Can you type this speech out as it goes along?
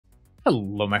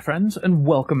Hello my friends, and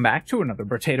welcome back to another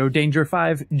Brotato Danger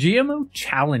 5 GMO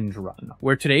Challenge Run,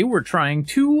 where today we're trying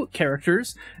two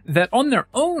characters that on their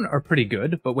own are pretty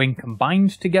good, but when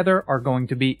combined together are going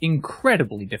to be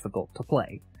incredibly difficult to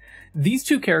play. These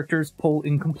two characters pull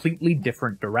in completely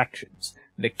different directions.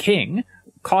 The King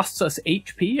costs us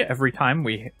HP every time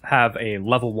we have a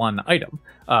level 1 item,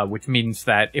 which means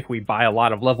that if we buy a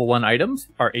lot of level 1 items,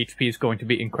 our HP is going to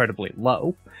be incredibly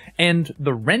low. And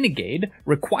the Renegade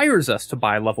requires us to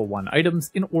buy level 1 items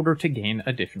in order to gain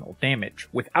additional damage.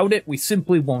 Without it, we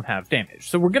simply won't have damage.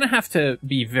 So we're going to have to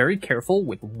be very careful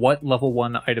with what level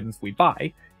 1 items we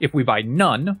buy. If we buy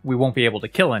none, we won't be able to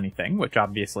kill anything, which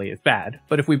obviously is bad.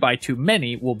 But if we buy too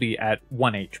many, we'll be at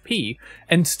 1 HP,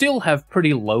 and still have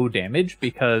pretty low damage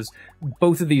because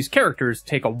both of these characters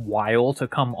take a while to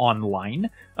come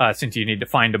online. Since you need to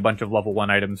find a bunch of level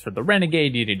 1 items for the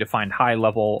Renegade, you need to find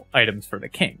high-level items for the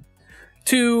King.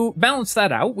 To balance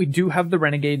that out, we do have the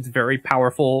Renegade's very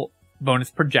powerful bonus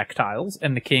projectiles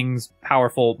and the King's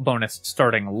powerful bonus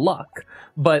starting luck,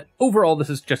 but overall this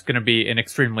is just going to be an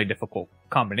extremely difficult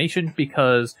combination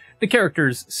because the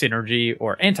character's synergy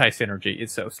or anti-synergy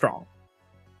is so strong.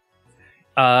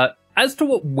 As to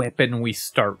what weapon we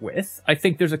start with, I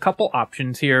think there's a couple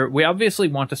options here. We obviously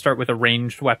want to start with a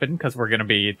ranged weapon because we're going to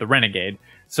be the Renegade,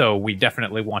 so we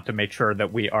definitely want to make sure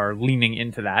that we are leaning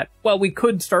into that. Well, we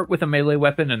could start with a melee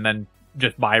weapon and then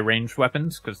just buy ranged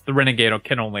weapons, because the Renegade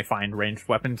can only find ranged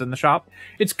weapons in the shop.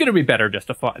 It's going to be better just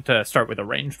to start with a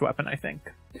ranged weapon, I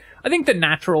think. I think the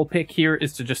natural pick here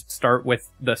is to just start with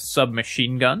the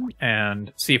submachine gun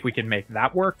and see if we can make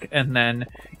that work, and then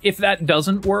if that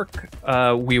doesn't work,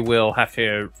 we will have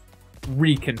to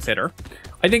reconsider.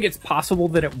 I think it's possible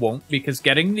that it won't, because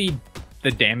getting the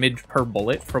damage per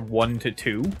bullet from 1 to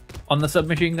 2 on the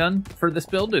submachine gun for this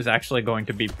build is actually going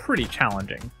to be pretty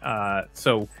challenging.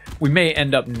 So we may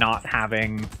end up not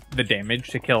having the damage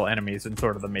to kill enemies in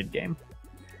sort of the mid-game.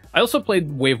 I also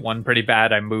played Wave 1 pretty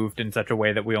bad. I moved in such a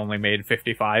way that we only made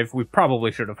 55. We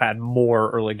probably should have had more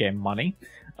early game money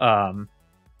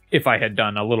if I had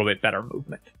done a little bit better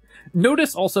movement.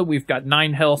 Notice also we've got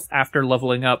 9 health after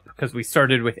leveling up because we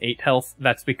started with 8 health.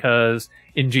 That's because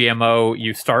in GMO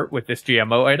you start with this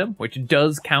GMO item, which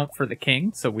does count for the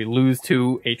King, so we lose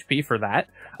 2 HP for that.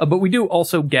 But we do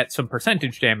also get some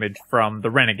percentage damage from the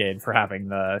Renegade for having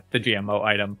the GMO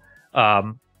item.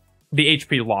 The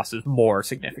HP loss is more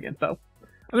significant though.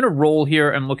 I'm going to roll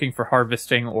here. I'm looking for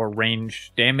harvesting or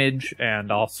range damage,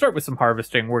 and I'll start with some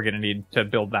harvesting. We're going to need to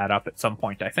build that up at some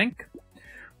point, I think.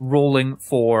 Rolling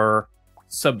for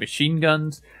submachine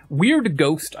guns. Weird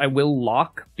Ghost I will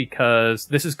lock because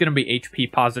this is going to be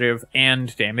HP positive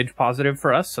and damage positive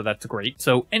for us, so that's great.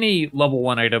 So any level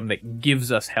 1 item that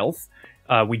gives us health,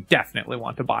 we definitely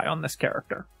want to buy on this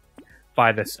character.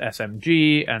 Buy this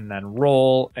SMG and then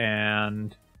roll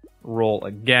and roll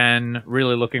again.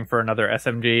 Really looking for another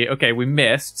SMG. Okay, we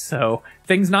missed, so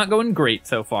things not going great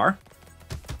so far.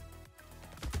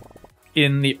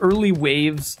 In the early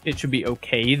waves, it should be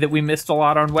okay that we missed a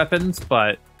lot on weapons,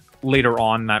 but later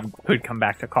on that could come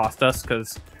back to cost us,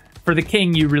 because for the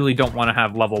King, you really don't want to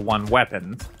have level 1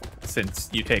 weapons, since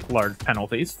you take large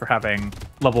penalties for having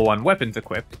level 1 weapons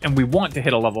equipped, and we want to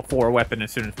hit a level 4 weapon as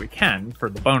soon as we can for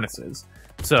the bonuses.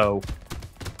 So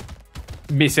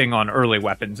missing on early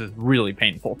weapons is really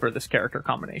painful for this character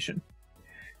combination.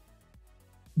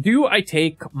 Do I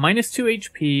take -2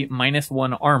 HP,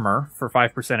 -1 armor for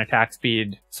 5% attack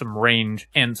speed, some range,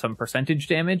 and some percentage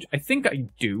damage? I think I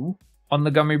do on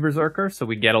the Gummy Berserker, so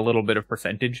we get a little bit of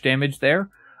percentage damage there.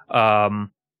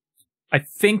 I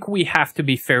think we have to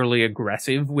be fairly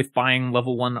aggressive with buying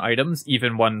level 1 items,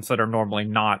 even ones that are normally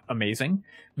not amazing,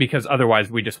 because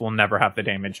otherwise we just will never have the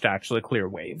damage to actually clear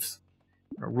waves.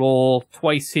 I'm gonna roll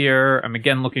twice here. I'm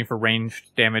again looking for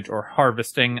ranged damage or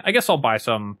harvesting. I guess I'll buy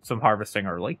some harvesting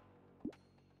early.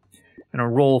 I'm gonna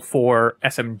roll for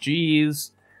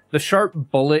SMGs. The sharp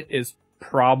bullet is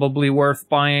probably worth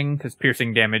buying because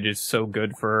piercing damage is so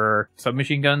good for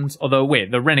submachine guns. Although, wait,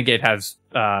 the Renegade has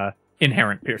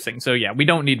inherent piercing, so yeah, we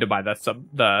don't need to buy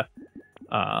the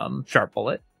sharp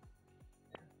bullet.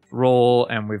 Roll,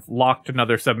 and we've locked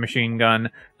another submachine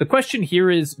gun. The question here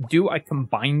is, do I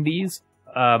combine these?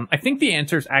 I think the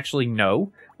answer is actually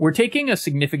no. We're taking a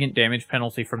significant damage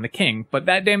penalty from the King, but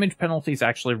that damage penalty is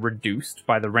actually reduced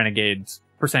by the Renegade's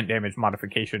percent damage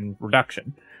modification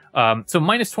reduction. So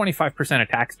 -25%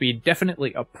 attack speed,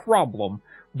 definitely a problem,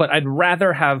 but I'd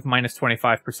rather have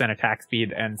 -25% attack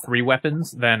speed and 3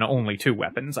 weapons than only 2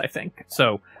 weapons, I think.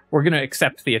 So we're going to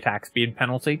accept the attack speed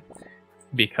penalty,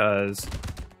 because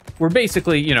we're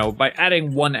basically, you know, by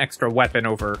adding 1 extra weapon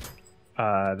over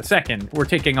the second, we're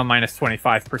taking a minus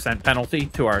 25% penalty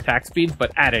to our attack speed,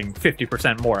 but adding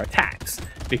 50% more attacks,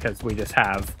 because we just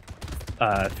have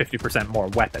 50% more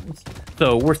weapons.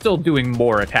 So we're still doing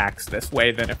more attacks this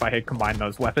way than if I had combined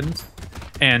those weapons.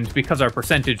 And because our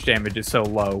percentage damage is so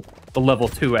low, the level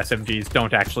 2 SMGs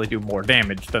don't actually do more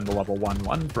damage than the level 1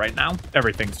 ones right now.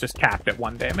 Everything's just capped at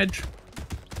 1 damage.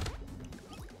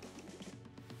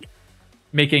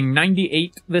 Making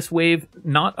 98 this wave,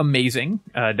 not amazing.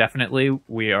 Definitely,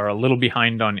 we are a little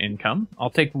behind on income. I'll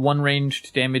take 1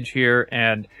 ranged damage here,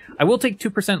 and I will take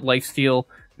 2% lifesteal.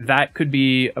 That could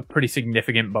be a pretty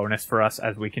significant bonus for us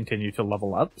as we continue to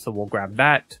level up, so we'll grab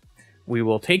that. We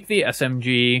will take the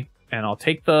SMG, and I'll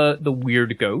take the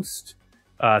weird ghost.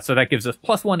 So that gives us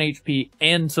plus 1 HP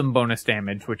and some bonus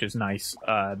damage, which is nice.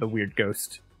 The weird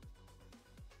ghost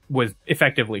was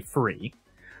effectively free.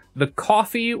 The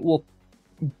coffee will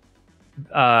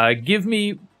give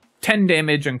me 10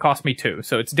 damage and cost me 2,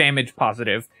 so it's damage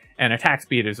positive, and attack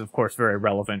speed is of course very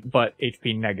relevant, but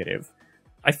HP negative.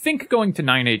 I think going to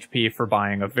 9 HP for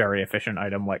buying a very efficient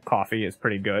item like coffee is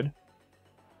pretty good.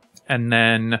 And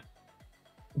then,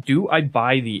 do I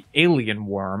buy the alien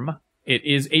worm? It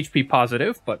is HP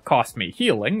positive, but costs me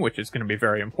healing, which is going to be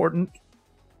very important.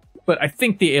 But I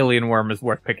think the alien worm is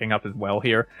worth picking up as well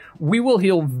here. We will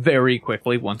heal very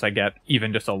quickly once I get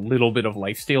even just a little bit of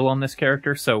lifesteal on this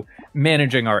character, so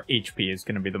managing our HP is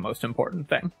going to be the most important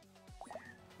thing.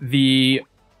 The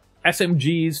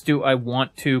SMGs, do I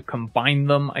want to combine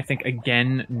them? I think,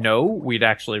 again, no. We'd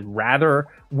actually rather,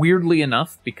 weirdly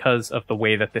enough, because of the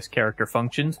way that this character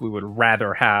functions, we would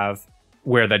rather have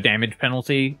where the damage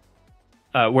penalty...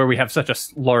 where we have such a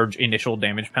large initial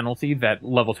damage penalty that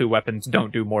level 2 weapons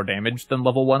don't do more damage than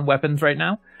level 1 weapons right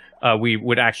now. We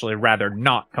would actually rather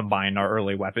not combine our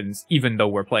early weapons, even though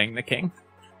we're playing the king.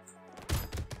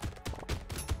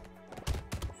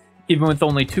 Even with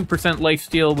only 2%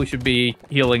 lifesteal, we should be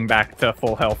healing back to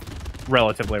full health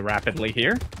relatively rapidly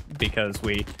here, because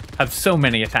we have so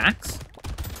many attacks.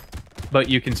 But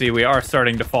you can see we are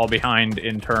starting to fall behind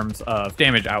in terms of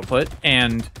damage output,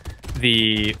 and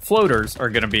the floaters are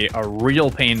going to be a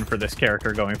real pain for this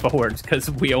character going forwards,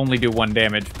 because we only do 1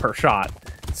 damage per shot.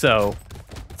 So,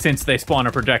 since they spawn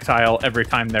a projectile every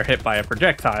time they're hit by a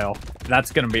projectile,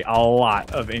 that's going to be a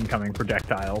lot of incoming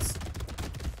projectiles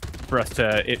for us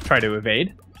to try to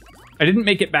evade. I didn't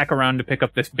make it back around to pick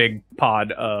up this big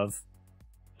pod of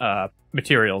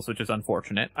materials, which is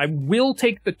unfortunate. I will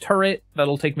take the turret.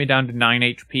 That'll take me down to 9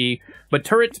 HP, but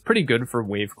turret's pretty good for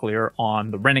wave clear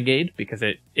on the Renegade because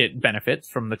it benefits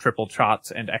from the triple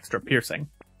shots and extra piercing.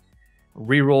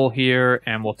 Reroll here,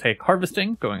 and we'll take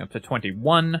harvesting, going up to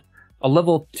 21. A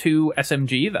level 2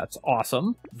 SMG, that's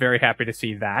awesome. Very happy to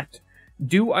see that.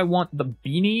 Do I want the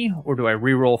beanie, or do I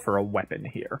reroll for a weapon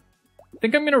here? I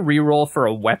think I'm going to reroll for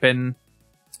a weapon.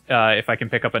 If I can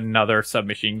pick up another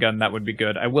submachine gun, that would be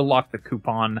good. I will lock the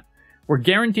coupon. We're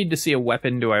guaranteed to see a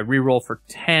weapon. Do I reroll for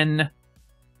 10?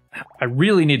 I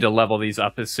really need to level these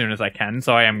up as soon as I can,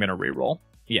 so I am going to reroll.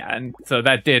 Yeah, and so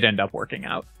that did end up working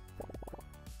out.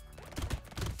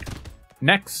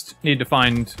 Next, need to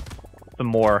find the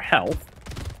more health.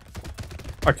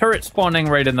 Our turret spawning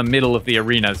right in the middle of the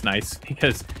arena is nice,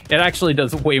 because it actually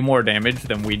does way more damage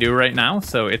than we do right now,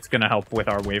 so it's going to help with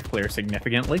our wave clear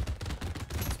significantly.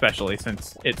 Especially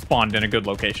since it spawned in a good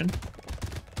location.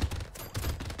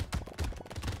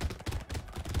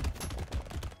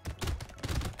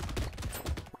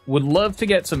 Would love to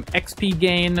get some XP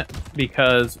gain,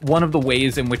 because one of the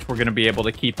ways in which we're going to be able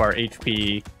to keep our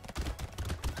HP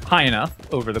high enough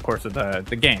over the course of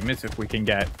the game is if we can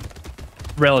get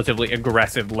relatively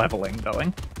aggressive leveling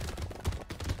going.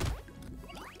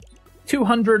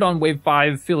 200 on wave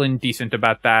 5, feeling decent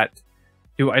about that.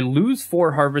 Do I lose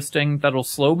 4 harvesting? That'll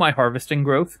slow my harvesting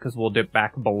growth, because we'll dip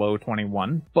back below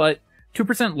 21, but 2%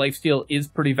 lifesteal is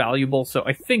pretty valuable, so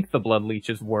I think the Blood Leech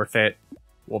is worth it.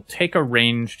 We'll take a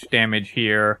ranged damage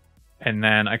here, and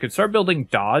then I could start building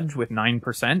dodge with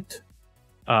 9%.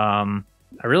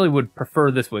 I really would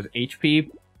prefer this was HP.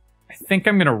 I think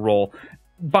I'm going to roll.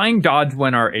 Buying dodge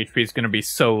when our HP is going to be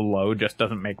so low just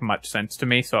doesn't make much sense to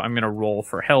me, so I'm going to roll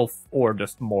for health or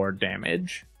just more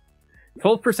damage.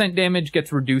 12% damage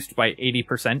gets reduced by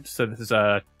 80%, so this is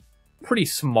a pretty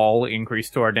small increase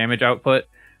to our damage output.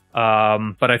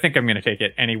 But I think I'm going to take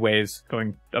it anyways,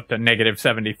 going up to negative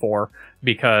 74,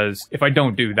 because if I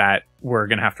don't do that, we're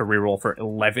going to have to reroll for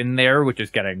 11 there, which is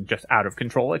getting just out of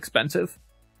control expensive.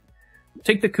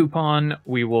 Take the coupon,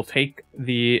 we will take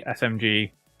the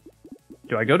SMG.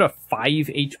 Do I go to 5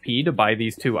 HP to buy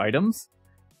these 2 items?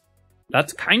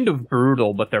 That's kind of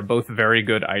brutal, but they're both very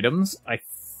good items. I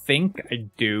think I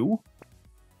do.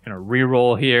 Gonna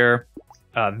reroll here.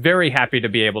 Very happy to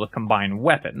be able to combine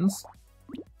weapons.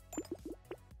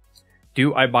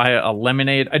 Do I buy a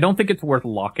lemonade? I don't think it's worth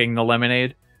locking the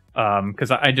lemonade, because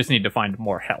I just need to find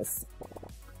more health.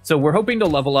 So we're hoping to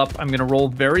level up. I'm going to roll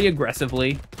very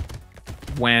aggressively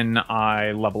when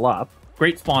I level up.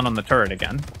 Great spawn on the turret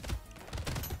again,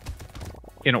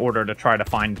 in order to try to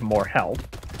find more health.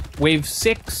 Wave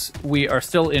 6, we are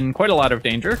still in quite a lot of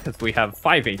danger, because we have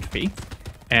 5 HP.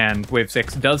 And Wave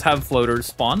 6 does have floaters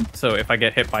spawn, so if I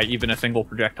get hit by even a single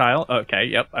projectile... Okay,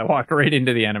 yep, I walked right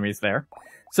into the enemies there.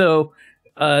 So,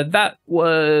 that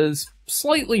was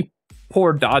slightly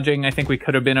poor dodging. I think we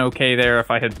could have been okay there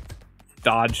if I had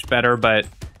dodged better, but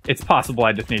it's possible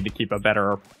I just need to keep a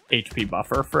better HP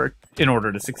buffer in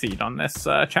order to succeed on this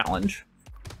challenge.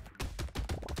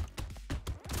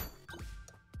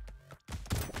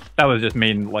 That was just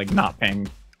me, like, not paying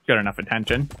good enough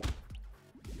attention.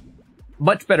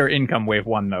 Much better income Wave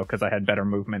 1, though, because I had better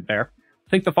movement there.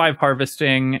 Take the 5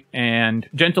 harvesting, and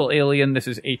Gentle Alien, this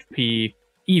is HP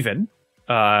even,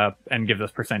 and gives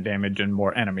us % damage and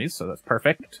more enemies, so that's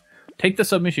perfect. Take the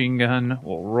submachine gun,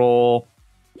 we'll roll.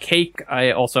 Cake,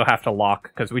 I also have to lock,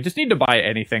 because we just need to buy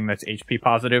anything that's HP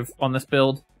positive on this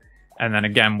build. And then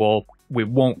again, we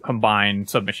won't combine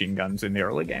submachine guns in the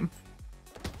early game.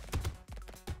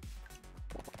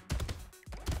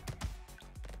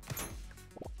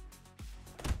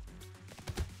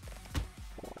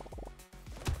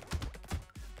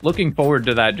 Looking forward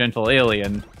to that Gentle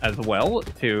Alien as well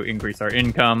to increase our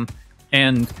income.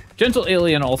 And Gentle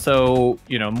Alien also,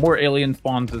 you know, more alien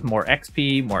spawns is more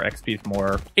XP is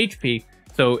more HP.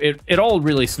 So it all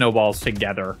really snowballs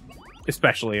together,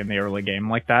 especially in the early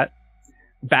game like that.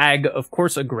 Bag, of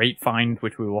course, a great find,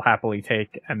 which we will happily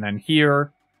take. And then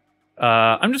here,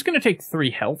 I'm just going to take 3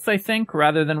 health, I think,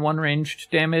 rather than 1 ranged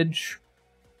damage.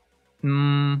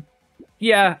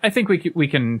 Yeah, I think we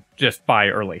can just buy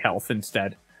early health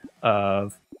instead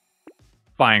of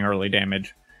buying early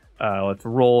damage. Let's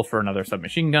roll for another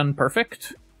submachine gun.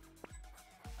 Perfect.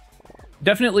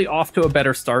 Definitely off to a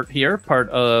better start here. Part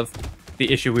of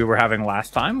the issue we were having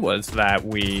last time was that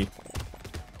we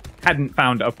hadn't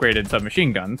found upgraded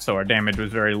submachine guns, so our damage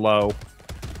was very low.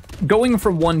 Going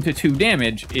from 1 to 2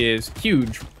 damage is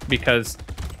huge, because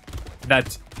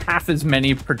that's half as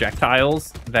many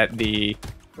projectiles that the...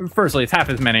 Firstly, it's half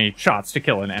as many shots to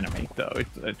kill an enemy, so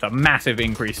it's a massive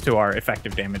increase to our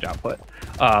effective damage output.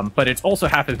 But it's also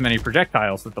half as many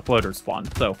projectiles that the floaters spawn,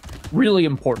 so really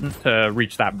important to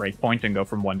reach that breakpoint and go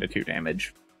from 1 to 2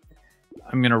 damage.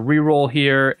 I'm going to reroll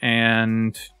here,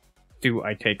 and do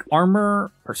I take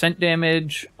armor, %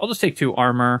 damage? I'll just take 2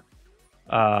 armor,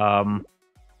 and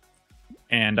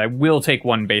I will take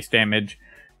 1 base damage.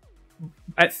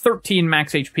 At 13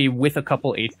 max HP with a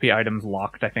couple HP items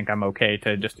locked, I think I'm okay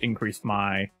to just increase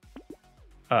my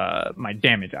my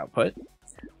damage output.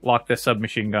 Lock this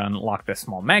submachine gun, lock this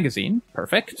small magazine.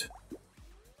 Perfect.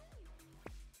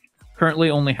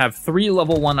 Currently only have 3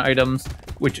 level 1 items,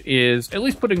 which is at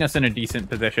least putting us in a decent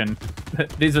position.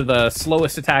 These are the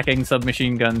slowest attacking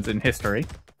submachine guns in history,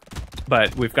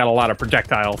 but we've got a lot of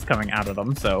projectiles coming out of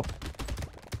them, so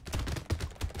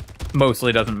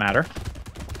mostly doesn't matter.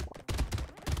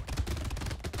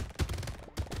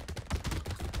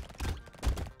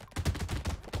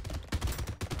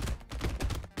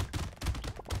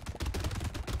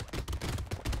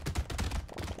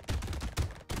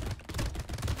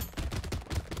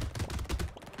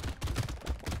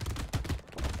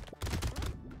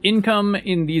 Income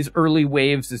in these early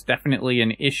waves is definitely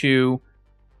an issue.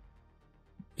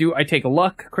 Do I take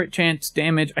luck, crit chance,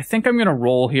 damage? I think I'm going to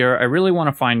roll here. I really want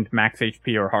to find max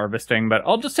HP or harvesting, but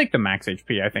I'll just take the max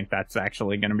HP. I think that's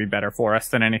actually going to be better for us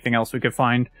than anything else we could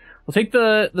find. We'll take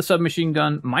the submachine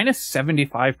gun, minus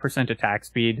 75% attack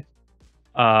speed.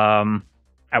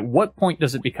 At what point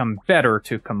does it become better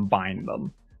to combine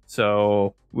them?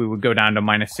 So we would go down to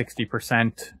minus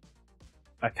 60%.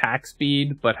 Attack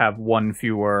speed, but have 1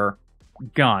 fewer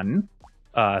gun.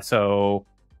 So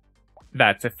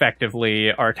that's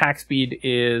effectively our attack speed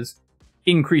is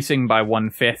increasing by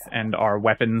 1/5, and our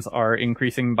weapons are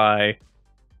increasing by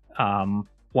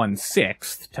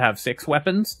 1/6 to have 6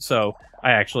 weapons. So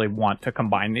I actually want to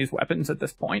combine these weapons at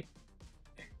this point.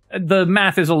 The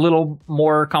math is a little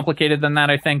more complicated than that,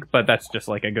 I think, but that's just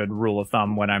like a good rule of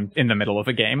thumb when I'm in the middle of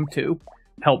a game to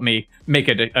help me make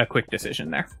a quick decision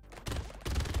there.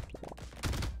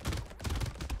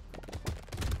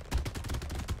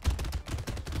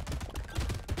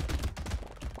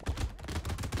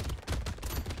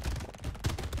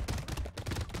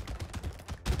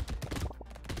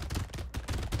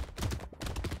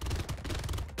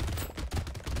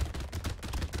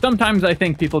 Sometimes I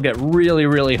think people get really,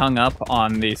 really hung up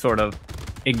on the sort of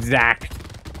exact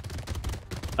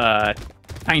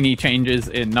tiny changes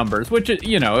in numbers, which,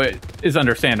 you know, it is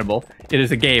understandable. It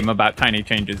is a game about tiny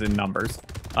changes in numbers.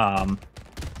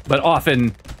 But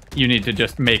often you need to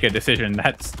just make a decision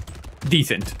that's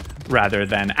decent rather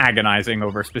than agonizing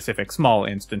over specific small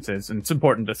instances. And it's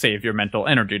important to save your mental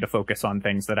energy to focus on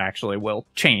things that actually will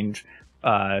change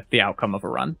the outcome of a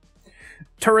run.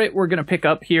 Turret we're going to pick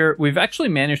up here. We've actually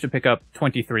managed to pick up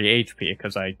 23 HP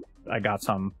because I got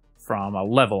some from a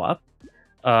level up.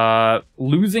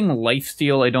 Losing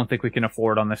lifesteal I don't think we can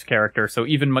afford on this character, so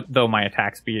even though my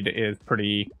attack speed is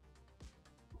pretty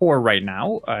poor right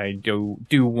now, I do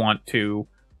want to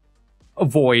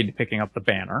avoid picking up the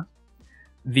banner.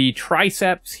 The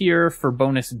triceps here for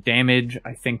bonus damage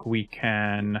I think we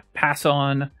can pass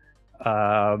on.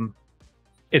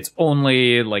 It's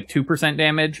only like 2%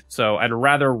 damage, so I'd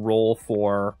rather roll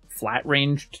for flat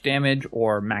ranged damage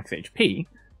or max HP.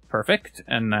 Perfect.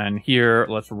 And then here,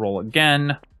 let's roll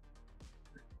again.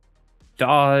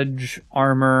 Dodge,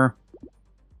 armor.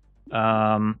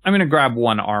 I'm going to grab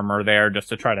one armor there just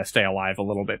to try to stay alive a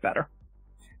little bit better.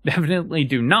 Definitely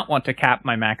do not want to cap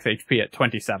my max HP at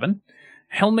 27.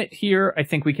 Helmet here, I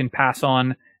think we can pass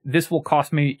on. This will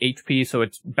cost me HP, so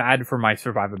it's bad for my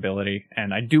survivability,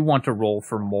 and I do want to roll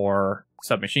for more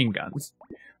submachine guns.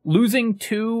 Losing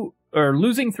 3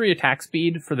 attack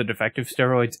speed for the defective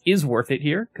steroids is worth it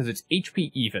here, because it's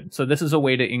HP even, so this is a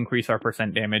way to increase our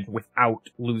percent damage without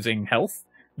losing health.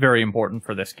 Very important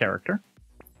for this character.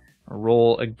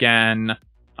 Roll again.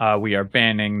 We are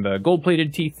banning the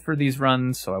gold-plated teeth for these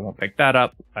runs, so I won't pick that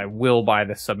up. I will buy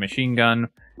the submachine gun,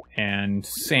 and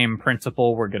same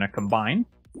principle, we're going to combine.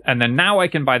 And then now I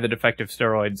can buy the defective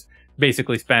steroids,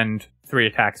 basically spend 3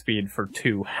 attack speed for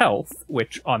 2 health,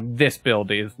 which on this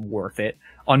build is worth it.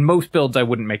 On most builds I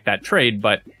wouldn't make that trade,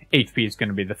 but HP is going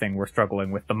to be the thing we're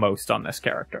struggling with the most on this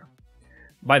character.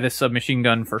 Buy this submachine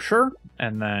gun for sure,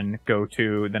 and then go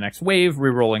to the next wave.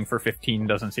 Rerolling for 15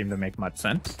 doesn't seem to make much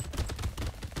sense.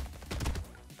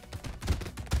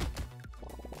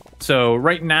 So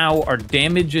right now our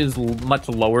damage is much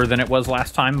lower than it was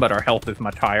last time, but our health is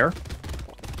much higher.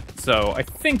 So I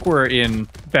think we're in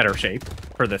better shape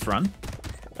for this run.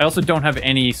 I also don't have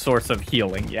any source of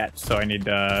healing yet, so I need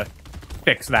to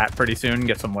fix that pretty soon,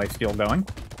 get some lifesteal going.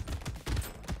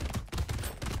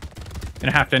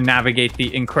 Gonna have to navigate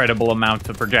the incredible amount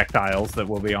of projectiles that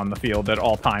will be on the field at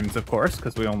all times, of course,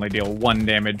 because we only deal 1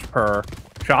 damage per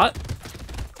shot.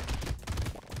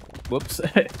 Whoops.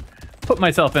 Put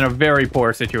myself in a very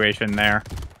poor situation there.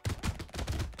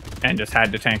 And just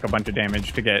had to tank a bunch of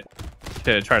damage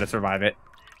to try to survive it.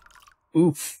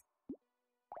 Oof.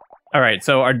 Alright,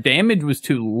 so our damage was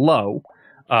too low.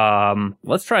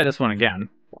 Let's try this one again.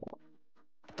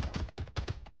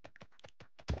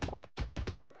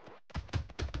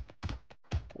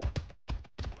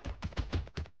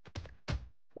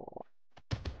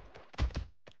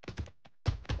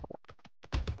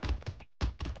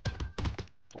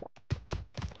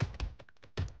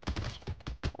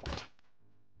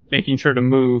 Making sure to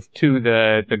move to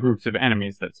the groups of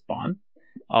enemies that spawn.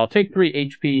 I'll take 3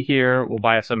 HP here, we'll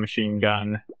buy a submachine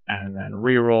gun, and then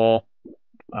reroll.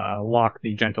 Lock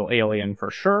the gentle alien for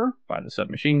sure, buy the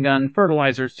submachine gun.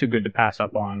 Fertilizer's too good to pass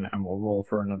up on, and we'll roll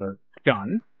for another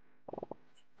gun.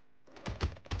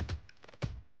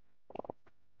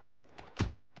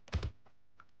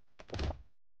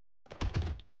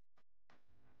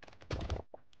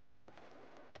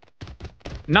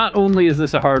 Not only is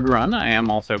this a hard run, I am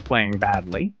also playing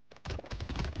badly.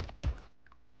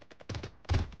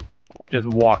 Just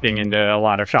walking into a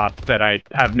lot of shots that I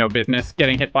have no business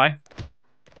getting hit by.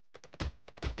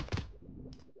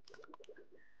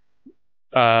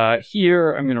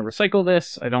 Here, I'm going to recycle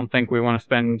this. I don't think we want to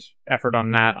spend effort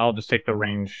on that. I'll just take the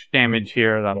range damage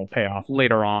here. That'll pay off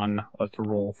later on. Let's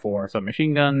roll for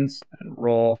submachine guns and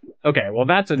roll. Okay, well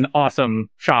that's an awesome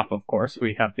shop, of course.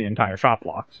 We have the entire shop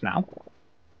locked now.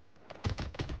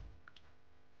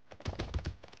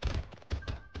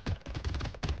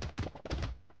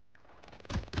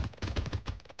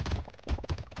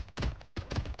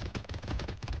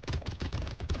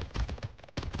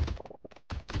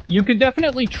 You could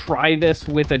definitely try this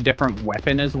with a different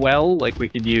weapon as well. Like, we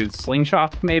could use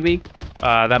slingshot, maybe.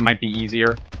 That might be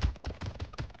easier.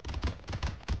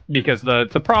 Because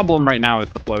the problem right now is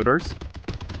the floaters.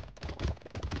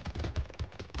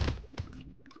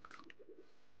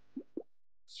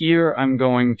 Here, I'm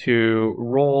going to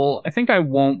roll. I think I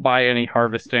won't buy any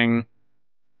harvesting.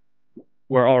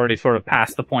 We're already sort of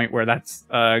past the point where that's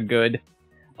good.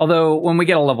 Although, when we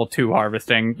get a level 2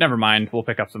 harvesting, never mind, we'll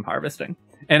pick up some harvesting.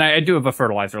 And I do have a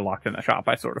fertilizer locked in the shop.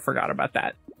 I sort of forgot about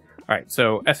that. All right,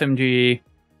 so SMG,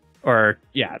 or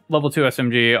yeah, level 2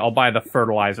 SMG. I'll buy the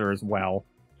fertilizer as well,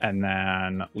 and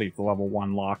then leave the level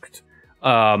 1 locked.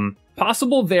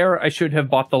 Possible there, I should have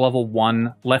bought the level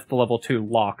 1, left the level 2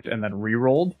 locked, and then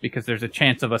re-rolled, because there's a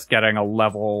chance of us getting a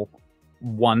level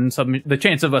 1 the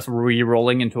chance of us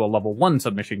re-rolling into a level 1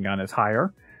 submachine gun is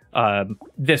higher.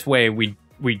 This way, we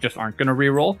just aren't going to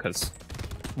re-roll, because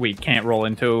we can't roll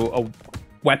into a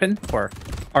weapon, or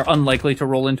are unlikely to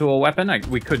roll into a weapon.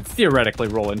 We could theoretically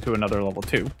roll into another level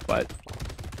 2, but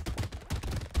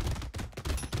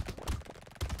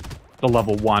the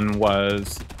level 1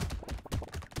 was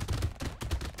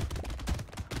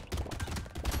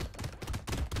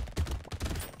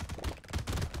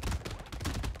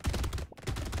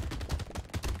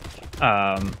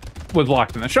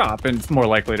locked in the shop, and it's more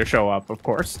likely to show up, of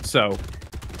course. So,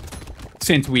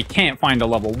 since we can't find a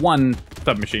level 1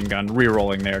 submachine gun,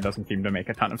 re-rolling there doesn't seem to make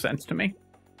a ton of sense to me.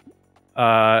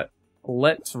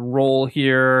 Let's roll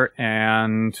here,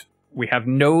 and we have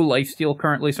no lifesteal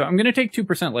currently, so I'm going to take 2%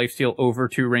 lifesteal over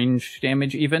 2 ranged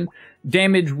damage even.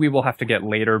 Damage we will have to get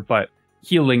later, but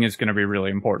healing is going to be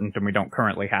really important, and we don't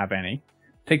currently have any.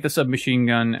 Take the submachine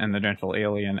gun and the gentle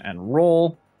alien and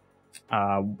roll.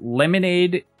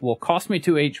 Lemonade will cost me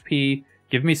 2 HP,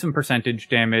 give me some percentage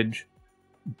damage,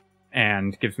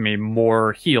 and gives me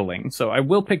more healing. So I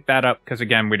will pick that up, because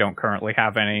again, we don't currently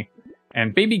have any.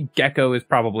 And Baby Gecko is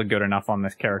probably good enough on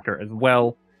this character as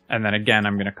well. And then again,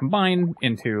 I'm going to combine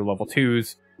into level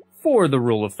 2s for the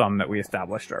rule of thumb that we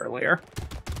established earlier.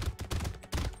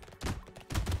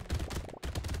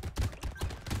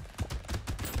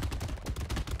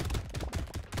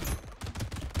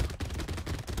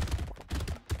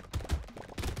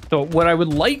 So what I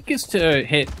would like is to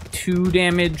hit 2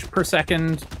 damage per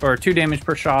second, or 2 damage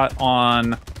per shot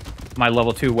on my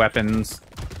level 2 weapons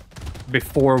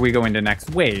before we go into next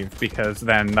wave, because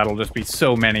then that'll just be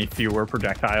so many fewer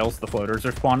projectiles the floaters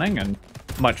are spawning, and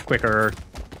much quicker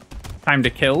time to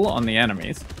kill on the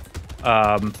enemies. So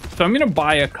I'm going to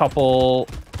buy a couple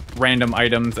random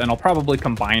items, and I'll probably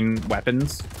combine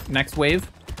weapons next wave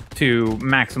to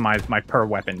maximize my per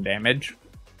weapon damage.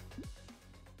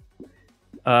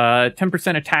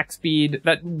 10% attack speed,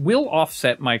 that will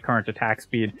offset my current attack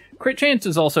speed. Crit chance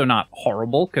is also not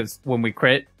horrible, because when we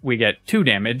crit, we get 2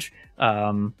 damage,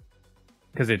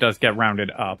 because it does get rounded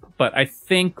up. But I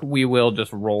think we will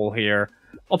just roll here.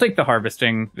 I'll take the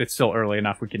harvesting. It's still early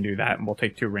enough we can do that, and we'll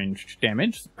take 2 ranged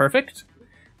damage. Perfect.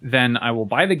 Then I will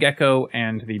buy the gecko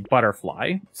and the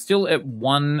butterfly. Still at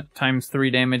 1 times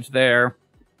 3 damage there.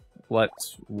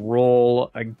 Let's roll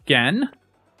again.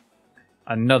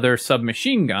 Another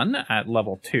submachine gun at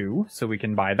level 2, so we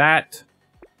can buy that.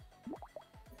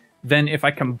 Then if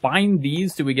I combine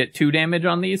these, do we get 2 damage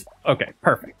on these? Okay,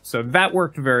 perfect. So that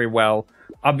worked very well.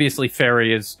 Obviously,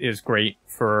 Fairy is great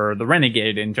for the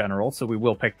Renegade in general, so we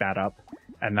will pick that up.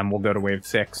 And then we'll go to wave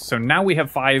 6. So now we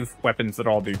have 5 weapons that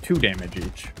all do 2 damage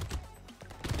each.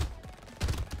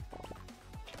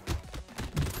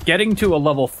 Getting to a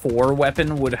level 4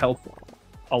 weapon would help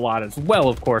a lot as well,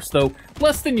 of course, though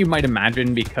less than you might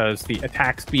imagine, because the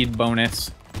attack speed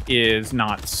bonus is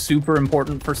not super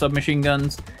important for submachine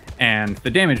guns, and the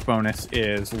damage bonus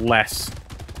is less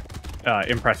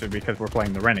impressive because we're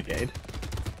playing the Renegade.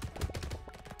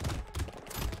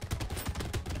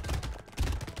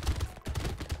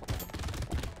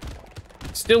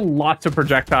 Still lots of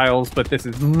projectiles, but this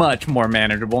is much more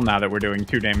manageable now that we're doing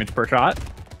 2 damage per shot.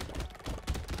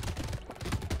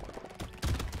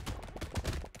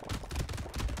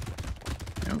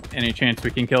 Any chance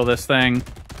we can kill this thing?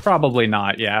 Probably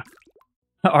not, yeah.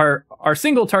 Our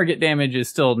single target damage is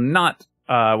still not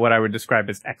what I would describe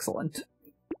as excellent.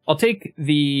 I'll take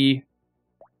the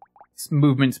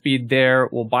movement speed there.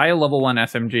 We'll buy a level 1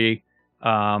 SMG.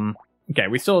 Okay,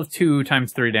 we still have 2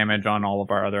 times 3 damage on all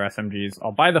of our other SMGs.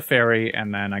 I'll buy the Fairy,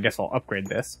 and then I guess I'll upgrade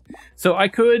this. So I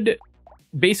could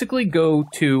basically go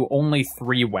to only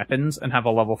 3 weapons and have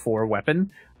a level 4 weapon.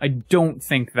 I don't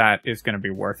think that is going to be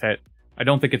worth it. I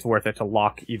don't think it's worth it to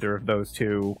lock either of those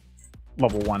 2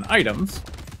 level 1 items.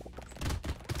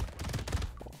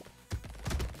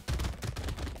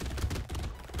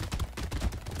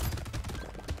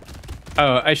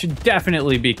 Oh, I should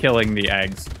definitely be killing the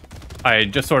eggs. I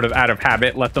just sort of out of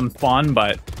habit let them spawn,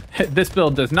 but this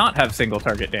build does not have single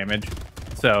target damage,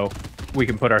 so we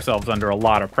can put ourselves under a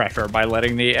lot of pressure by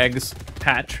letting the eggs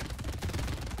hatch.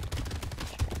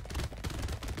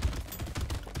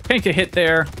 Tank a hit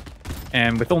there.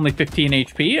 And with only 15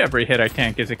 HP, every hit I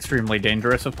tank is extremely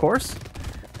dangerous, of course.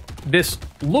 This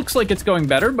looks like it's going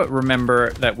better, but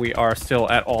remember that we are still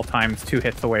at all times 2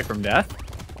 hits away from death.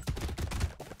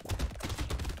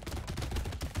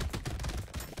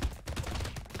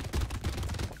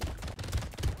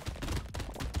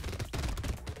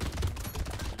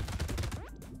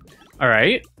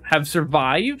 Alright, have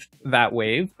survived that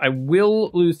wave. I will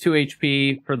lose 2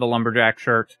 HP for the Lumberjack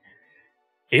shirt.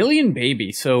 Alien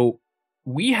Baby, so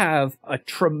we have a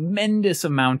tremendous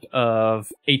amount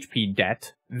of HP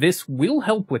debt. This will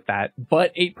help with that,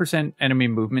 but 8% enemy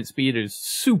movement speed is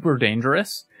super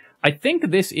dangerous. I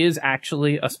think this is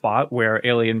actually a spot where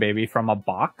Alien Baby from a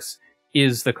box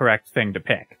is the correct thing to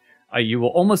pick. You will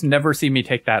almost never see me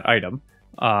take that item.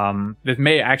 This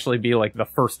may actually be like the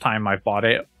first time I've bought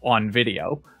it on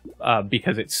video,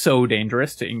 because it's so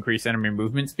dangerous to increase enemy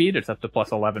movement speed. It's up to plus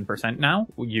 11% now.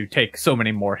 You take so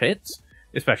many more hits,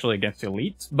 especially against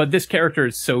elites. But this character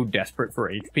is so desperate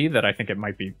for HP that I think it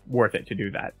might be worth it to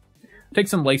do that. Take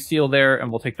some lifesteal there,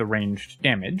 and we'll take the ranged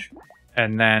damage.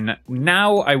 And then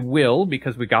now I will,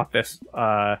 because we got this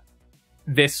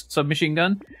this submachine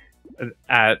gun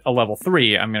at a level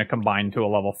 3, I'm going to combine to a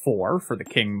level 4 for the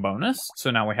king bonus.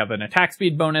 So now we have an attack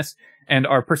speed bonus, and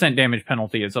our percent damage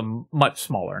penalty is much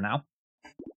smaller now.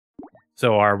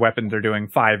 So our weapons are doing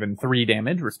 5 and 3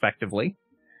 damage, respectively.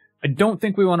 I don't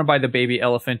think we want to buy the baby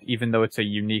elephant, even though it's a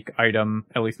unique item,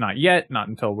 at least not yet, not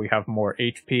until we have more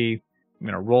HP. I'm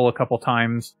going to roll a couple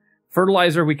times.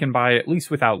 Fertilizer we can buy at least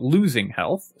without losing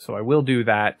health, so I will do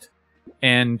that.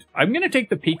 And I'm going to take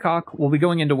the Peacock. We'll be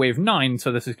going into Wave 9,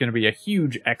 so this is going to be a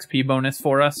huge XP bonus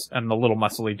for us, and the little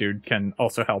muscly dude can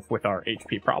also help with our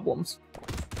HP problems.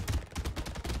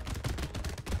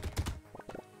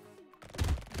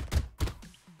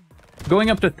 Going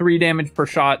up to 3 damage per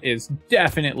shot is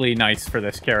definitely nice for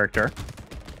this character.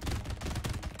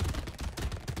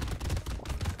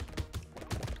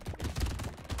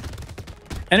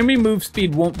 Enemy move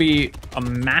speed won't be a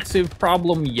massive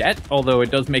problem yet, although it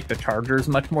does make the chargers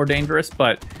much more dangerous,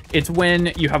 but it's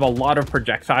when you have a lot of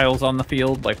projectiles on the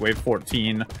field, like Wave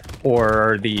 14,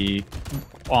 or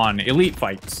on elite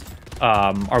fights,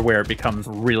 are where it becomes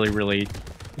really, really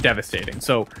devastating.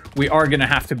 So we are going to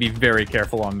have to be very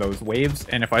careful on those waves,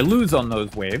 and if I lose on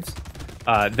those waves,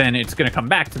 then it's going to come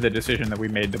back to the decision that we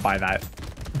made to buy that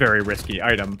very risky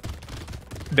item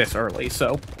this early.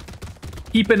 So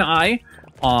keep an eye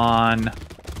on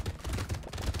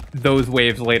those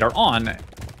waves later on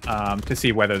to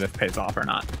see whether this pays off or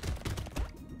not.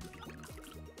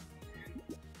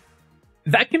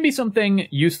 That can be something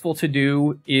useful to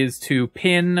do, is to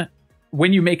pin,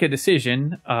 when you make a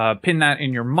decision, pin that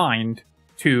in your mind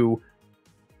to,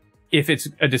 if it's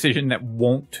a decision that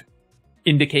won't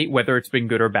indicate whether it's been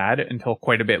good or bad until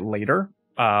quite a bit later,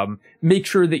 make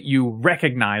sure that you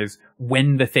recognize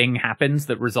when the thing happens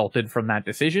that resulted from that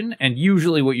decision. And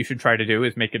usually what you should try to do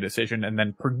is make a decision and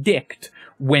then predict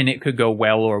when it could go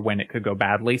well or when it could go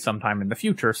badly sometime in the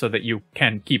future, so that you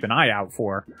can keep an eye out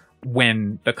for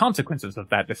when the consequences of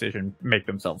that decision make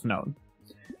themselves known.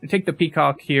 I take the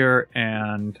Peacock here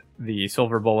and the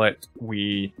Silver Bullet.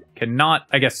 We cannot,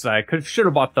 I guess I should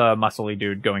have bought the muscly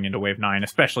dude going into Wave 9,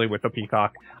 especially with the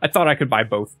Peacock. I thought I could buy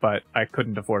both, but I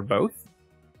couldn't afford both.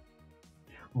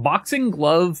 Boxing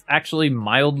Glove, actually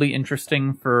mildly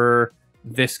interesting for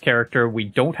this character. We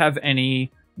don't have any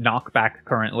knockback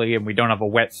currently, and we don't have a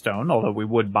whetstone, although we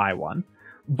would buy one.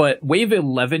 But Wave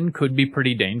 11 could be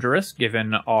pretty dangerous,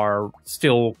 given our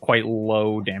still quite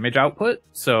low damage output,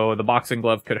 so the Boxing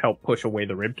Glove could help push away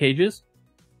the rib cages.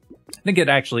 I think it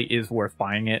actually is worth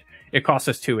buying it. It costs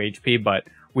us 2 HP, but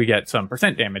we get some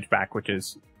percent damage back, which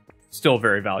is still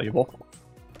very valuable.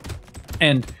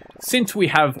 And since we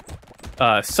have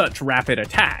such rapid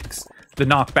attacks, the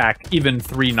knockback, even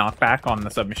 3 knockback on the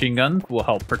submachine gun, will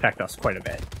help protect us quite a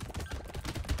bit.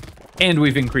 And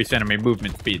we've increased enemy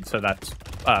movement speed, so that's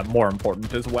more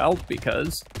important as well,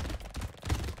 because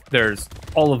there's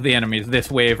all of the enemies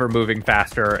this wave are moving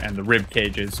faster, and the rib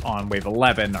cages on Wave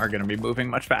 11 are going to be moving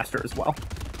much faster as well.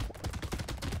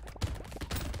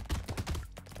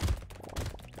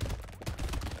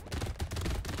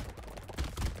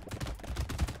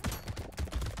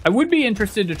 I would be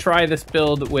interested to try this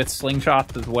build with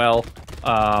slingshots as well.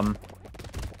 I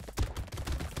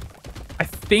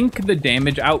think the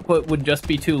damage output would just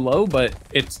be too low, but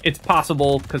it's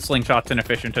possible, because slingshot's an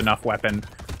efficient enough weapon,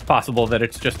 possible that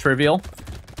it's just trivial.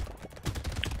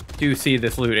 Do see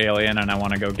this loot alien and I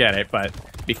want to go get it, but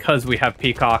because we have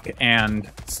Peacock and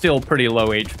still pretty low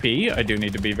HP, I do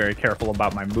need to be very careful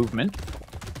about my movement.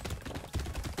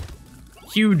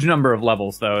 Huge number of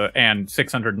levels, though, and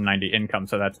 690 income,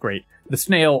 so that's great. The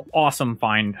snail, awesome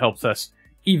find, helps us.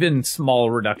 Even small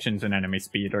reductions in enemy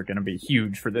speed are going to be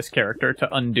huge for this character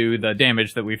to undo the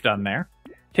damage that we've done there.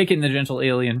 Taking the gentle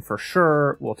alien for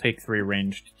sure. We'll take 3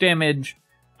 ranged damage.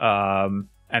 And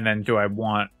then do I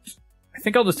want... I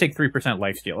think I'll just take 3%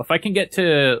 lifesteal. If I can get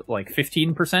to like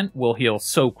 15%, we'll heal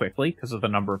so quickly because of the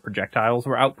number of projectiles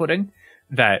we're outputting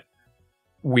that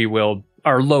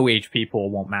our low HP pool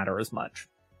won't matter as much.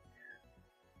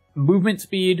 Movement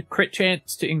speed, crit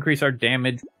chance to increase our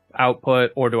damage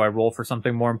output, or do I roll for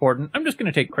something more important? I'm just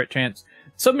going to take crit chance.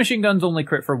 Submachine guns only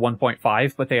crit for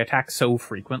 1.5, but they attack so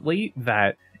frequently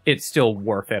that it's still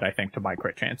worth it, I think, to buy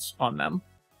crit chance on them.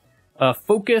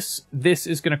 Focus, this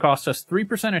is going to cost us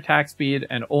 3% attack speed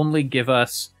and only give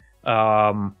us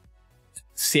 6%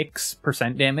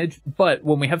 damage. But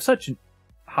when we have such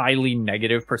highly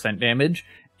negative percent damage,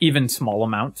 even small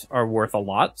amounts are worth a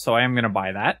lot. So I am going to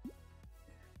buy that.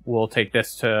 We'll take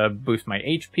this to boost my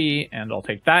HP, and I'll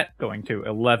take that, going to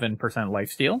 11%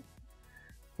 lifesteal.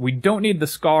 We don't need the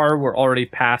Scar. We're already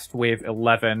past wave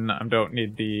 11. I don't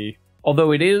need the...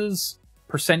 Although it is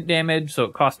percent damage, so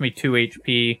it cost me 2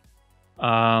 HP.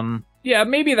 Yeah,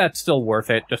 maybe that's still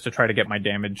worth it, just to try to get my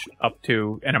damage up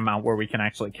to an amount where we can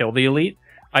actually kill the elite.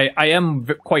 I am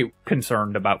quite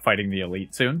concerned about fighting the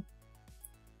elite soon.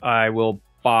 I will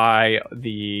buy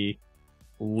the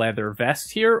leather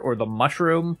vest here, or the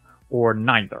mushroom, or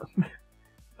neither.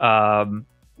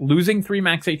 Losing 3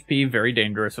 max HP, very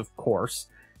dangerous, of course.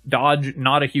 Dodge,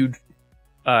 not a huge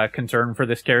concern for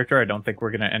this character. I don't think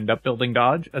we're going to end up building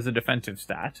dodge as a defensive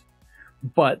stat.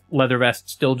 But leather vest,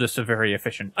 still just a very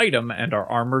efficient item, and our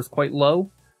armor's quite low.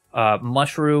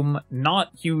 Mushroom, not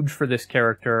huge for this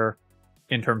character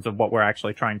in terms of what we're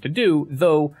actually trying to do,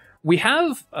 though we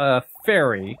have a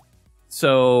fairy,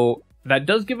 so that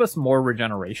does give us more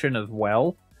regeneration as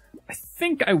well. I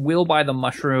think I will buy the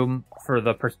mushroom for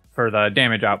the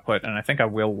damage output, and I think I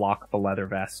will lock the leather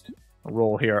vest.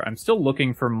 Roll here. I'm still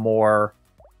looking for more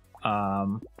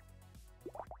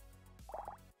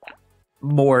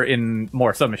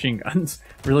submachine guns.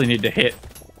 Really need to hit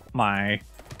my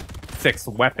 6th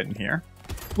weapon here.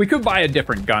 We could buy a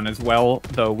different gun as well,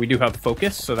 though we do have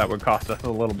focus, so that would cost us a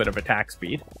little bit of attack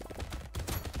speed.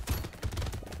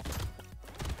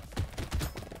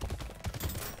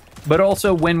 But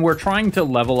also, when we're trying to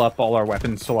level up all our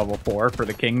weapons to level 4 for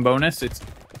the king bonus, it's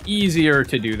easier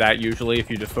to do that usually if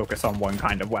you just focus on one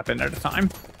kind of weapon at a time.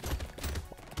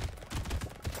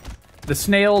 The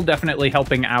snail definitely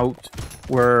helping out.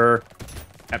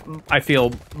 I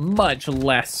feel much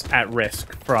less at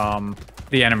risk from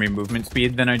the enemy movement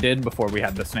speed than I did before we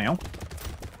had the snail.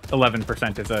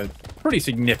 11% is a pretty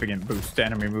significant boost to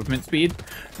enemy movement speed.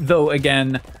 Though,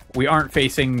 again, we aren't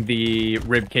facing the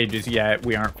rib cages yet.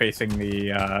 We aren't facing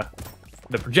the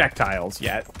projectiles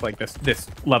yet. Like, this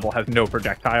level has no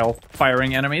projectile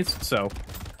firing enemies, so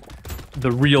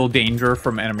the real danger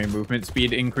from enemy movement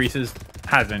speed increases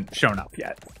hasn't shown up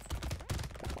yet.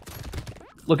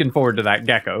 Looking forward to that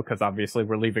gecko, because obviously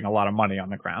we're leaving a lot of money on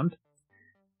the ground.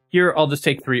 Here, I'll just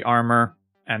take 3 armor,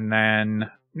 and then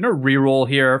I'm going to reroll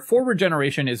here. 4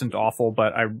 regeneration isn't awful,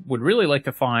 but I would really like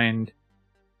to find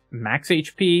max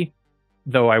HP,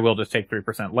 though I will just take 3%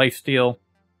 lifesteal.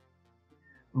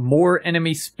 More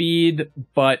enemy speed,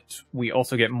 but we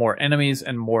also get more enemies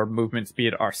and more movement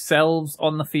speed ourselves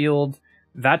on the field.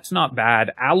 That's not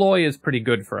bad. Alloy is pretty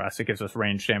good for us. It gives us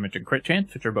range damage and crit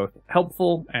chance, which are both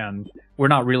helpful, and we're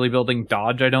not really building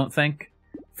dodge, I don't think.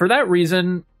 For that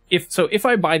reason, if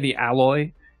I buy the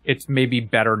alloy, it's maybe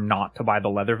better not to buy the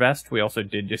leather vest. We also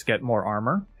did just get more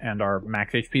armor, and our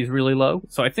max HP is really low.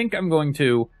 So I think I'm going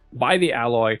to buy the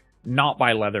alloy, not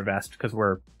buy leather vest, because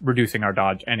we're reducing our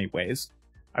dodge anyways.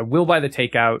 I will buy the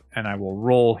takeout, and I will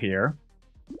roll here.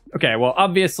 Okay, well,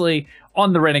 obviously,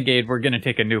 on the Renegade, we're going to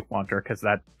take a nuke launcher, because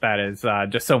that is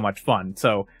just so much fun.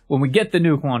 So when we get the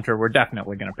nuke launcher, we're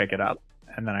definitely going to pick it up.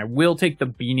 And then I will take the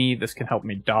beanie. This can help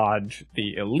me dodge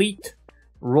the elite.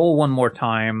 Roll one more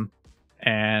time.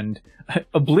 And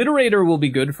Obliterator will be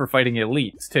good for fighting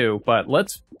elites, too. But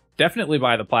let's definitely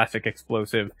buy the plastic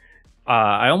explosive.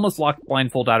 I almost locked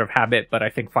Blindfold out of habit, but I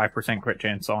think 5% crit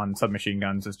chance on submachine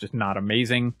guns is just not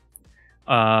amazing.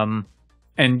 And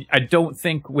I don't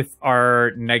think with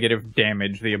our negative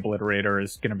damage, the Obliterator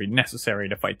is going to be necessary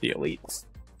to fight the elites.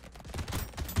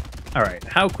 Alright,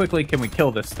 how quickly can we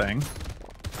kill this thing?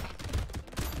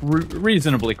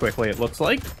 Reasonably quickly, it looks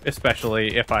like.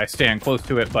 Especially if I stand close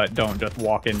to it, but don't just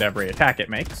walk into every attack it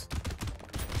makes.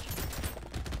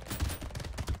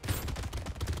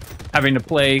 Having to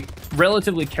play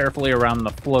relatively carefully around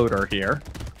the floater here.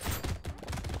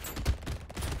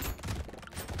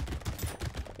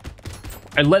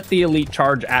 I let the elite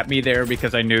charge at me there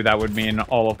because I knew that would mean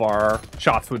all of our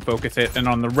shots would focus it. And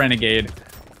on the Renegade,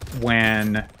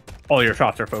 when all your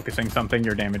shots are focusing something,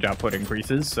 your damage output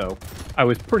increases. So I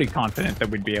was pretty confident that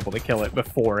we'd be able to kill it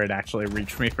before it actually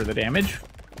reached me for the damage.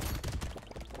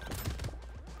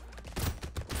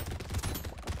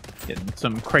 Getting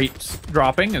some crates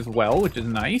dropping as well, which is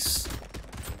nice.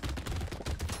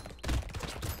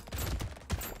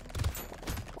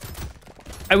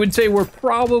 I would say we're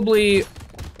probably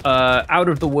out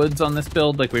of the woods on this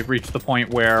build. Like, we've reached the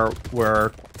point where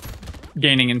we're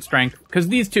gaining in strength, because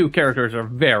these two characters are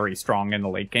very strong in the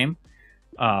late game.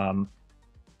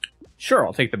 Sure,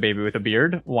 I'll take the baby with a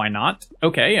beard. Why not?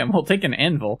 Okay, and we'll take an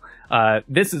anvil.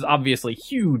 This is obviously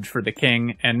huge for the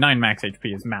king, and 9 max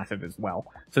HP is massive as well.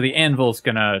 So the anvil's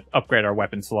gonna upgrade our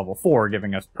weapons to level 4,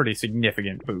 giving us pretty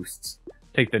significant boosts.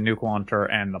 Take the nuke launcher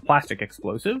and the plastic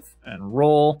explosive, and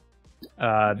roll.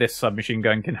 This submachine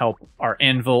gun can help our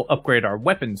anvil upgrade our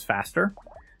weapons faster.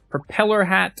 Propeller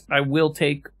hat, I will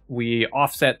take. We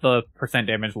offset the percent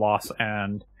damage loss,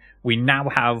 and we now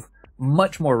have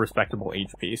much more respectable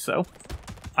HP, so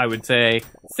I would say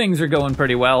things are going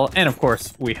pretty well. And of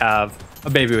course, we have a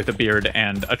baby with a beard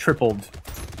and a tripled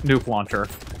nuke launcher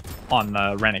on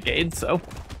the Renegade, so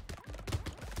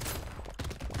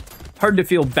hard to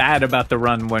feel bad about the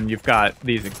run when you've got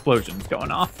these explosions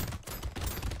going off.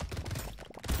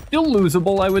 Still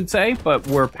losable, I would say, but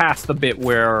we're past the bit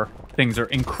where things are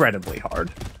incredibly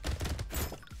hard.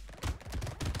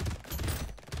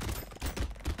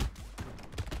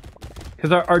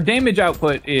 Because our damage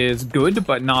output is good,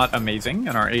 but not amazing,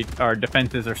 and our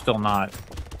defenses are still not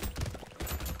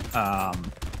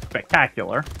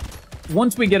spectacular.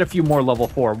 Once we get a few more level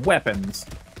 4 weapons,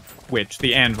 which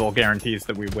the anvil guarantees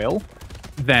that we will,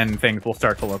 then things will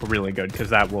start to look really good, because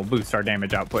that will boost our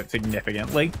damage output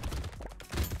significantly.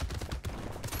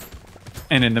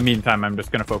 And in the meantime, I'm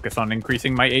just going to focus on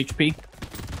increasing my HP.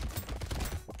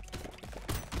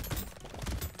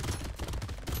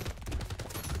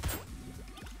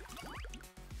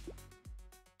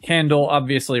 Candle,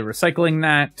 obviously recycling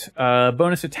that.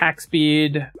 Bonus attack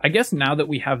speed. I guess now that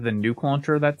we have the nuke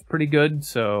launcher, that's pretty good,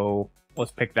 so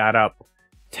let's pick that up.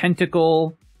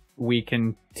 Tentacle, we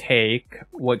can take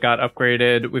what got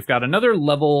upgraded. We've got another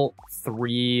level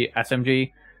 3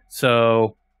 SMG,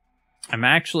 so I'm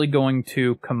actually going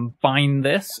to combine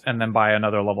this and then buy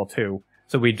another level 2,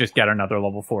 so we just get another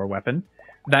level 4 weapon.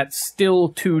 That's still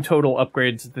 2 total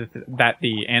upgrades that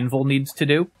the anvil needs to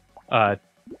do,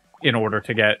 in order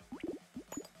to get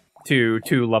to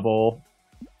 2 level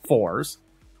 4s.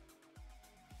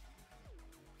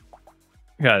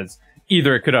 Because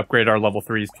either it could upgrade our level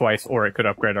 3s twice, or it could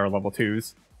upgrade our level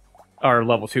 2s, our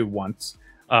level 2 once.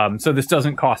 So this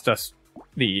doesn't cost us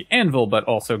the anvil, but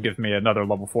also gives me another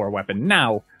level 4 weapon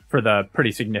now for the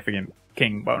pretty significant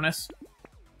king bonus.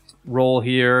 Roll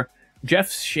here.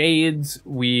 Jeff's Shades,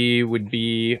 we would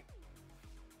be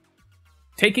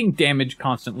taking damage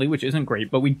constantly, which isn't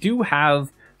great, but we do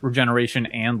have regeneration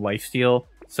and lifesteal,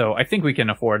 so I think we can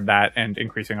afford that, and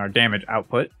increasing our damage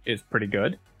output is pretty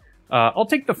good. I'll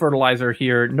take the fertilizer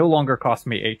here. No longer costs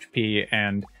me HP,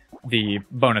 and the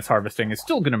bonus harvesting is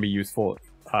still going to be useful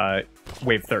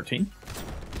wave 13.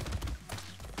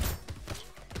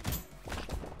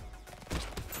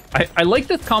 I like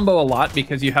this combo a lot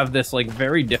because you have this like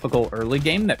very difficult early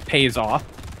game that pays off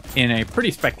in a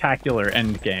pretty spectacular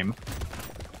end game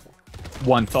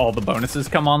once all the bonuses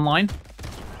come online.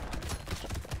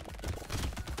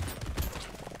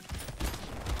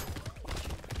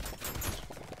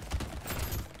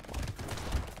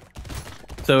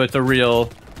 So it's a real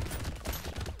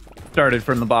started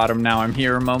from the bottom, now I'm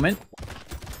here moment.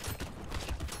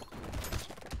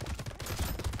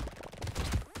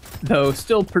 Though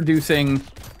still producing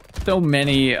so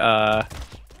many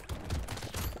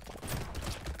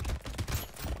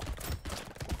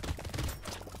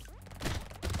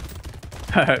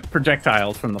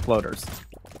projectiles from the floaters.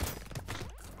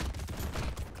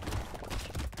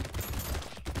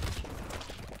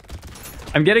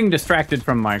 I'm getting distracted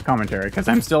from my commentary because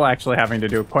I'm still actually having to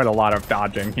do quite a lot of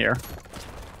dodging here.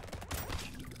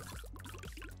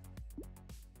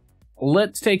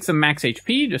 Let's take some max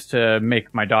HP just to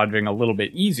make my dodging a little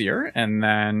bit easier, and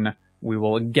then we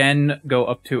will again go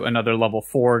up to another level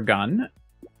 4 gun.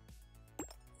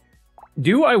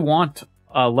 Do I want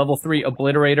a level 3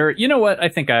 obliterator? You know what? I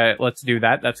think let's do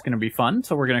that. That's going to be fun.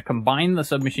 So we're going to combine the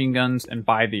submachine guns and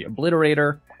buy the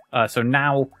obliterator. So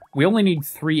now we only need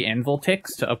 3 anvil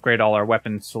ticks to upgrade all our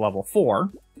weapons to level 4.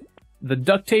 The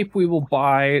duct tape we will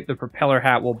buy. The propeller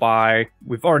hat we'll buy.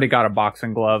 We've already got a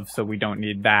boxing glove, so we don't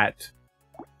need that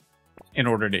in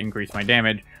order to increase my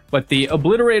damage. But the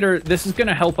obliterator, this is going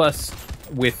to help us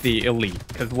with the elite,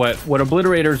 because what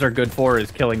obliterators are good for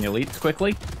is killing elites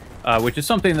quickly, which is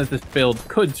something that this build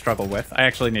could struggle with. I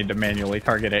actually need to manually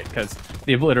target it because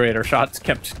the obliterator shots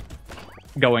kept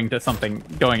going at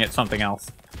something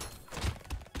else.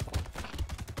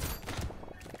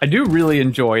 I do really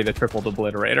enjoy the triple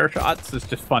obliterator shots. It's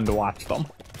just fun to watch them.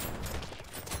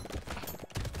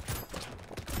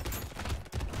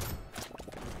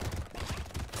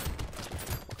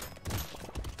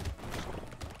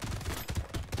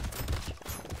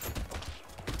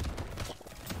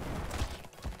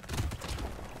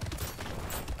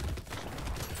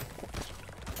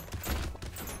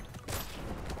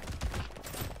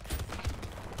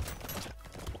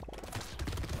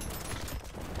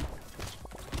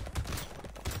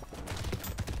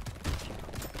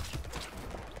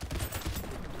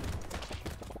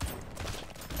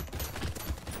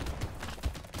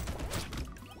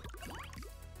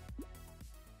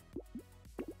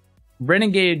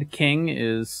 Renegade King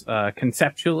is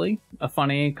conceptually a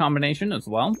funny combination as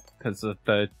well, because of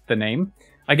the name.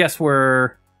 I guess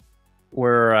we're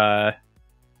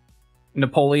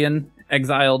Napoleon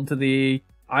exiled to the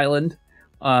island.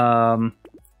 Buy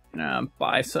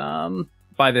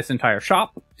this entire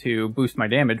shop to boost my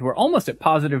damage. We're almost at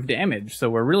positive damage, so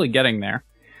we're really getting there.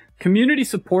 Community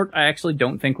support I actually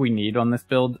don't think we need on this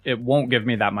build. It won't give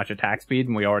me that much attack speed,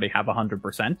 and we already have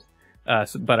 100%.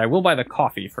 But I will buy the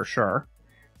coffee for sure.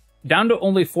 Down to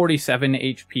only 47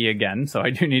 HP again, so I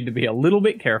do need to be a little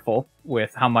bit careful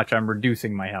with how much I'm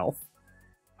reducing my health.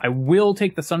 I will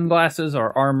take the sunglasses.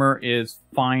 Our armor is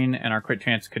fine, and our crit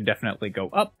chance could definitely go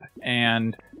up.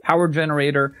 And power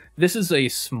generator, this is a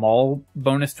small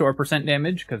bonus to our percent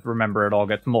damage, because remember, it all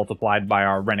gets multiplied by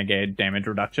our Renegade damage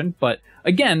reduction. But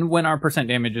again, when our percent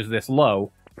damage is this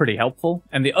low, pretty helpful.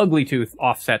 And the Ugly Tooth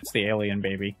offsets the Alien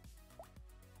Baby.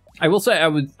 I will say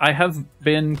I have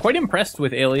been quite impressed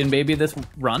with Alien Baby this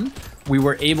run. We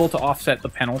were able to offset the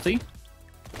penalty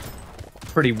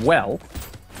pretty well.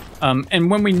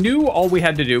 And when we knew all we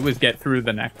had to do was get through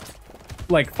the next,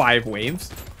 like, 5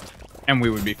 waves, and we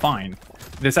would be fine,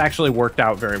 this actually worked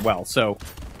out very well. So,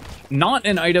 not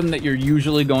an item that you're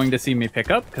usually going to see me pick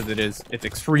up, because it's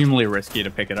extremely risky to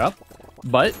pick it up,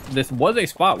 but this was a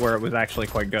spot where it was actually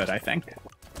quite good, I think.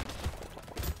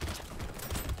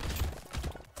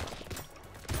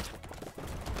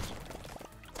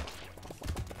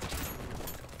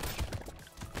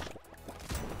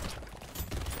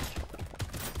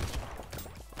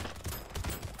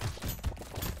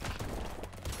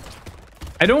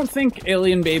 I don't think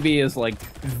Alien Baby is, like,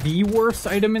 the worst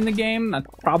item in the game. That's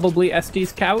probably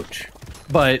SD's couch,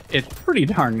 but it's pretty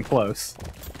darn close.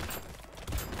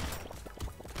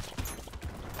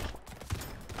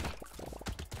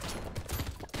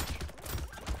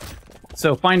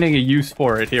 So finding a use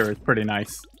for it here is pretty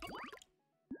nice.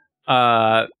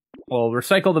 We'll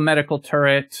recycle the medical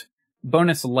turret.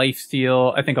 Bonus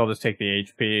lifesteal. I think I'll just take the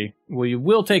HP. We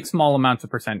will take small amounts of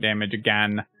percent damage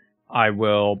again. I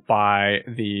will buy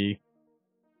the...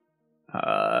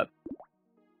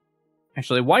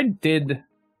 Actually, why did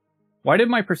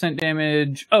my percent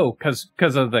damage... Oh,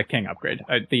 because of the king upgrade.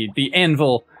 The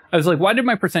anvil... I was like, why did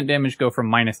my percent damage go from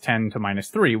 -10 to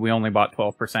 -3? We only bought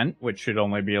 12%, which should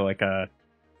only be like a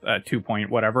 2 point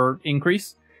whatever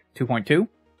increase. 2.2.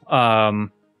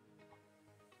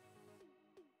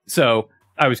 So...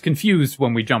 I was confused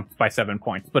when we jumped by 7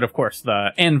 points, but of course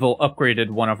the anvil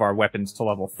upgraded one of our weapons to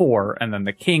level 4, and then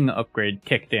the king upgrade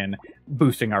kicked in,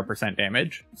 boosting our percent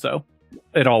damage. So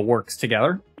it all works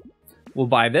together. We'll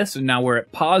buy this, and now we're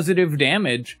at positive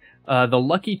damage. The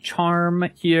lucky charm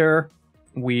here,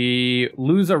 we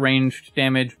lose a ranged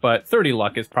damage, but 30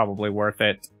 luck is probably worth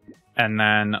it. And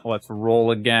then let's roll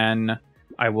again.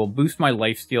 I will boost my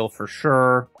lifesteal for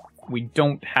sure. We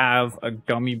don't have a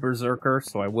Gummy Berserker,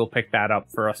 so I will pick that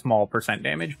up for a small percent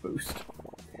damage boost.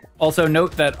 Also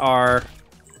note that our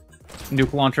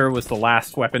nuke launcher was the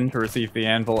last weapon to receive the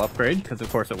anvil upgrade, because of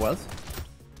course it was.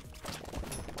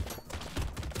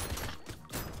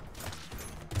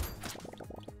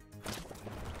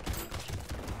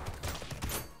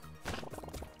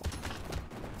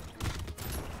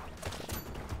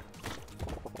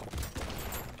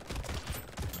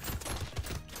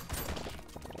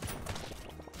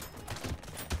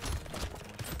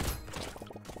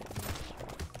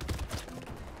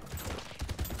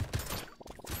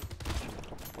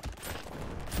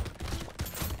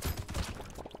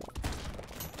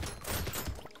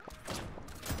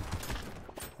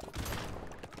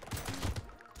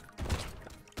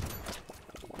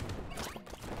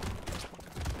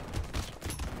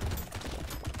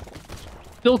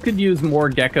 Still could use more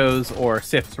geckos or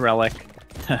Sif's relic,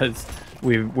 as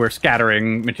we're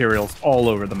scattering materials all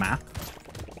over the map.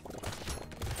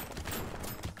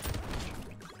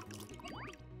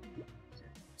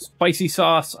 Spicy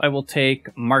sauce, I will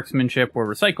take. Marksmanship, we're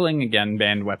recycling. Again,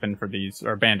 banned weapon for these,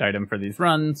 or banned item for these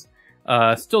runs.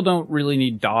 Still don't really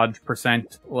need dodge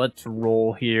percent. Let's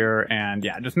roll here, and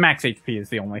yeah, just max HP is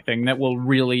the only thing that will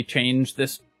really change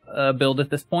this build at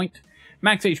this point.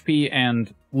 Max HP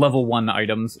and level 1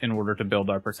 items in order to build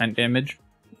our percent damage.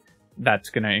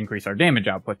 That's going to increase our damage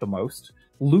output the most.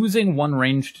 Losing 1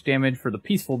 ranged damage for the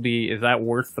Peaceful Bee, is that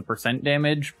worth the percent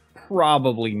damage?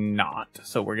 Probably not,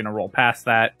 so we're going to roll past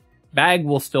that. Bag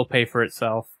will still pay for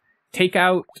itself.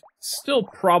 Takeout, still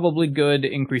probably good,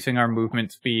 increasing our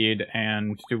movement speed.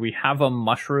 And do we have a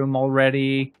mushroom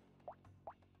already?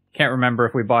 Can't remember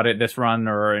if we bought it this run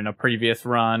or in a previous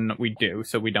run. We do,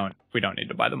 so we don't need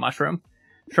to buy the mushroom.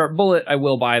 Sharp Bullet I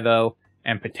will buy though,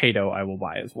 and Potato I will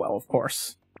buy as well, of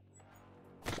course.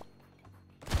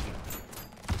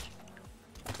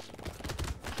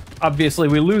 Obviously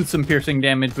we lose some piercing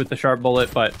damage with the Sharp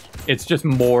Bullet, but it's just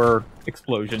more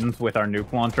explosions with our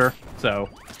nuke launcher, so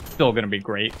still gonna be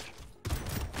great.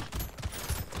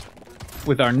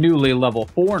 With our newly level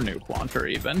 4 nuke launcher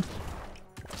even.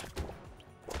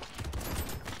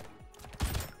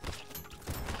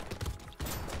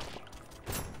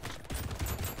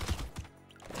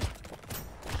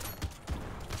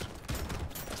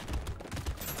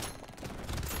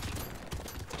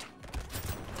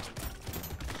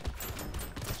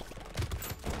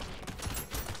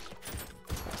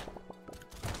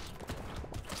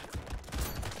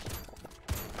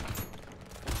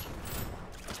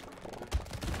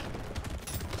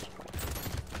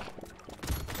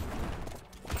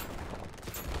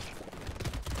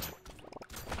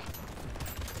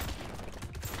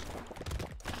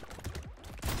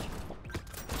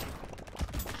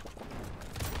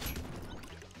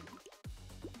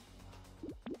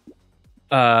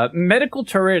 Medical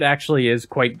Turret actually is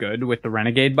quite good with the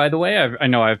Renegade, by the way. I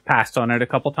know I've passed on it a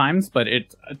couple times, but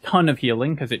it's a ton of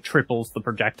healing because it triples the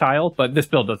projectile, but this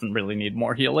build doesn't really need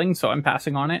more healing, so I'm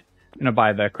passing on it. I'm gonna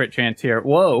buy the crit chance here.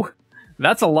 Whoa!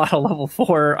 That's a lot of level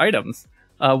 4 items.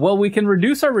 Well, we can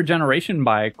reduce our regeneration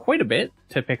by quite a bit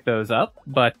to pick those up,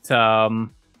 but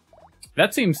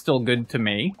that seems still good to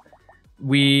me.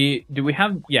 Do we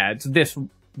have... Yeah, it's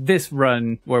this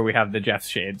run where we have the Jeff's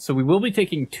Shade. So we will be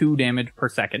taking 2 damage per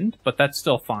second, but that's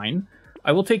still fine.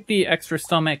 I will take the extra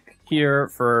stomach here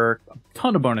for a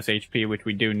ton of bonus HP, which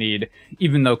we do need,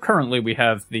 even though currently we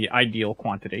have the ideal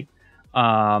quantity.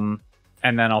 And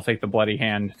then I'll take the Bloody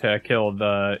Hand to kill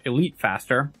the elite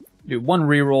faster. Do 1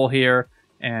 reroll here,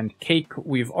 and Cake,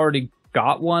 we've already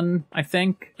got one, I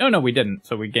think. No, we didn't,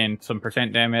 so we gained some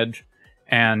percent damage.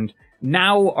 And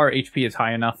now our HP is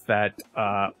high enough that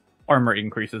armor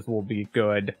increases will be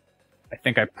good. I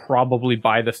think I probably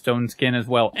buy the Stone Skin as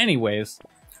well anyways.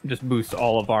 Just boost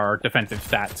all of our defensive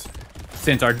stats,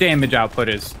 since our damage output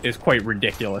is quite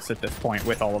ridiculous at this point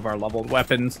with all of our leveled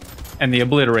weapons. And the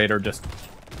Obliterator just...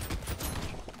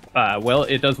 well,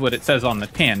 it does what it says on the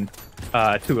tin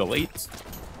to elites.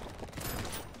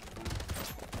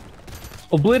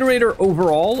 Obliterator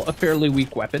overall, a fairly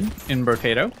weak weapon in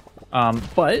Brotato.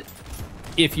 But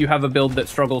if you have a build that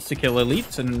struggles to kill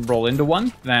elites and roll into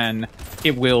one, then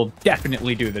it will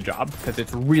definitely do the job, because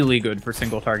it's really good for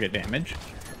single target damage.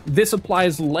 This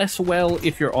applies less well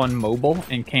if you're on mobile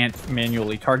and can't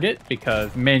manually target,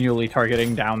 because manually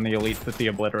targeting down the elites with the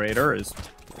Obliterator is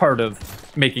part of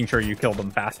making sure you kill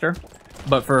them faster.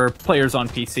 But for players on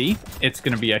PC, it's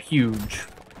going to be a huge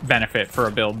benefit for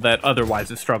a build that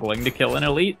otherwise is struggling to kill an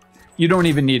elite. You don't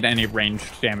even need any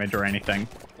ranged damage or anything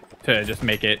to just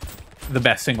make it the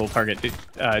best single target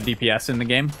DPS in the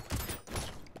game.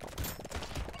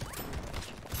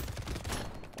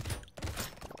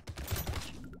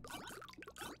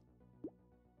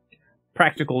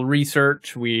 Practical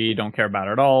research, we don't care about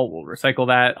at all. We'll recycle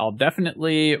that. I'll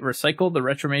definitely recycle the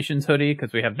Retrimations hoodie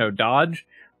because we have no dodge.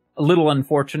 A little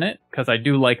unfortunate because I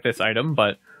do like this item,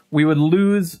 but we would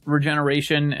lose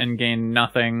regeneration and gain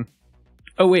nothing.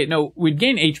 Oh wait, no, we'd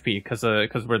gain HP because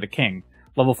we're the king.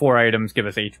 Level 4 items give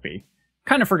us HP.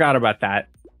 Kind of forgot about that.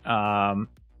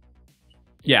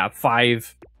 Yeah,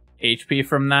 5 HP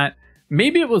from that.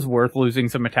 Maybe it was worth losing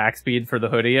some attack speed for the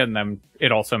hoodie, and then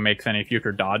it also makes any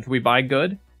future dodge we buy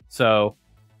good. So,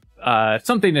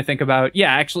 something to think about.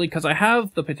 Yeah, actually, because I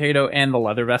have the Potato and the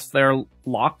leather vest there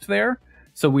locked there,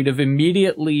 so we'd have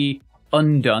immediately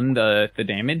undone the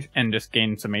damage and just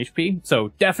gained some HP.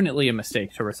 So definitely a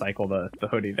mistake to recycle the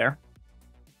hoodie there.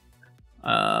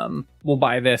 We'll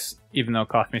buy this, even though it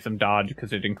cost me some dodge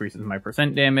because it increases my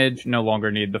percent damage. No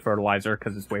longer need the fertilizer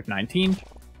because it's wave 19.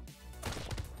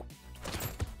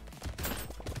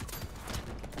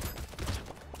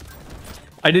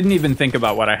 I didn't even think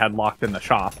about what I had locked in the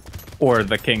shop, or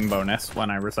the king bonus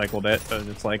when I recycled it. So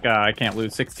it's like, I can't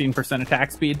lose 16%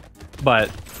 attack speed.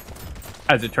 But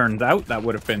As it turns out, that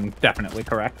would have been definitely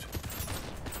correct.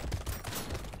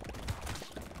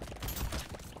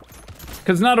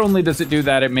 Because not only does it do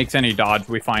that, it makes any dodge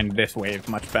we find this wave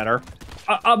much better.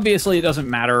 Obviously, it doesn't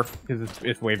matter, because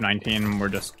it's wave 19, and we're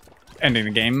just ending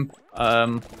the game.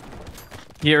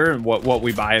 Here, what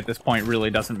we buy at this point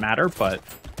really doesn't matter, but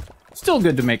still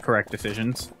good to make correct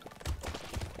decisions.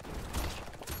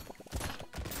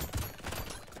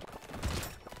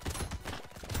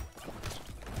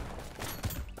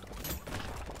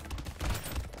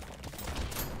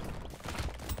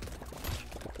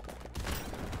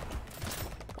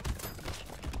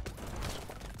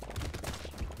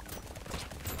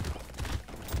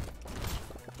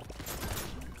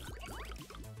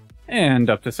 And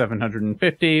up to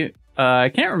 750. I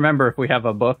can't remember if we have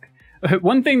a book.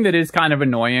 One thing that is kind of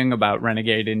annoying about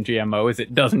Renegade in GMO is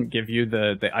it doesn't give you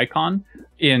the icon.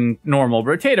 In normal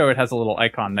Brotato, it has a little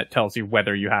icon that tells you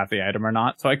whether you have the item or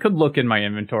not. So I could look in my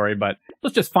inventory, but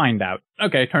let's just find out.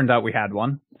 Okay, turns out we had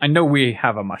one. I know we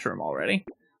have a mushroom already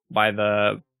by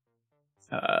the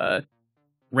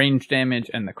range damage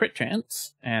and the crit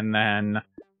chance. And then,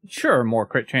 sure, more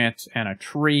crit chance and a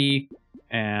tree.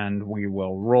 And we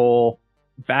will roll.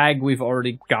 Bag we've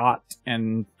already got,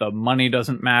 and the money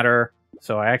doesn't matter.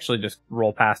 So I actually just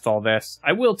roll past all this.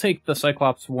 I will take the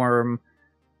Cyclops Worm.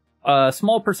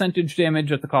 Small percentage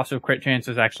damage at the cost of crit chance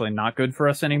is actually not good for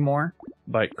us anymore.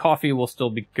 But coffee will still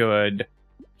be good.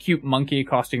 Cute monkey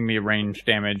costing me range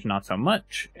damage, not so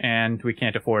much. And we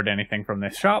can't afford anything from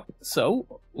this shop.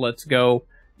 So let's go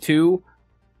to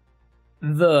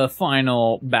the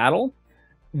final battle.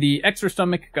 The extra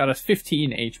stomach got us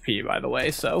 15 HP, by the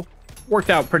way, so worked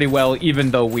out pretty well,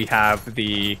 even though we have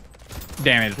the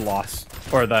damage loss,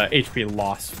 or the HP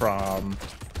loss from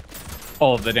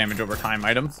all of the damage over time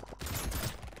items.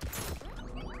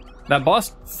 That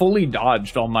boss fully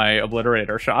dodged all my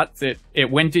obliterator shots. It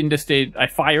went into stage... I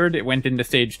fired, it went into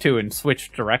stage 2 and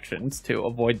switched directions to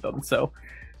avoid them, so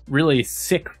really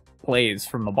sick plays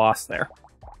from the boss there.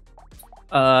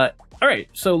 Alright,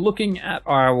 so looking at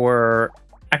our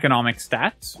economic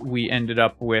stats, we ended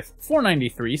up with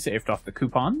 493 saved off the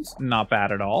coupons. Not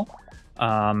bad at all.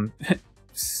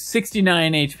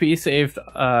 69 HP saved,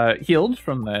 healed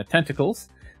from the tentacles.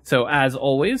 So as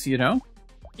always, you know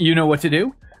what to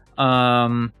do.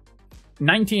 19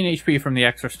 HP from the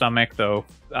extra stomach, though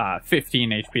 15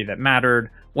 HP that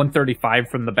mattered. 135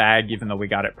 from the bag, even though we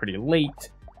got it pretty late.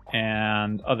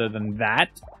 And other than that,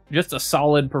 just a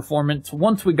solid performance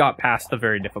once we got past the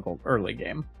very difficult early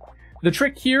game. The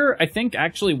trick here, I think,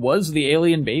 actually was the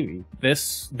alien baby.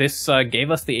 This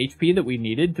gave us the HP that we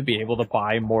needed to be able to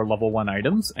buy more level 1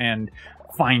 items and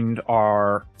find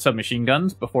our submachine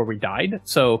guns before we died.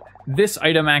 So this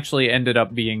item actually ended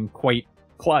up being quite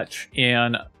clutch,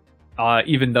 and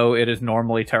even though it is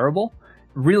normally terrible,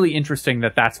 really interesting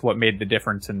that that's what made the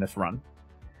difference in this run.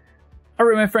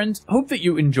 Alright, my friends, hope that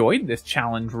you enjoyed this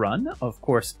challenge run. Of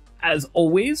course, as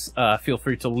always, feel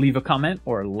free to leave a comment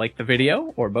or like the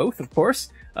video, or both, of course,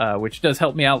 which does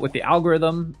help me out with the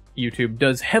algorithm. YouTube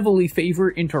does heavily favor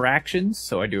interactions,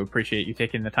 so I do appreciate you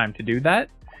taking the time to do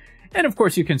that. And of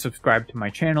course, you can subscribe to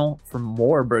my channel for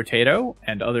more Brotato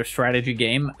and other strategy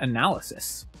game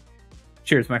analysis.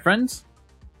 Cheers, my friends.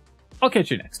 I'll catch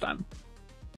you next time.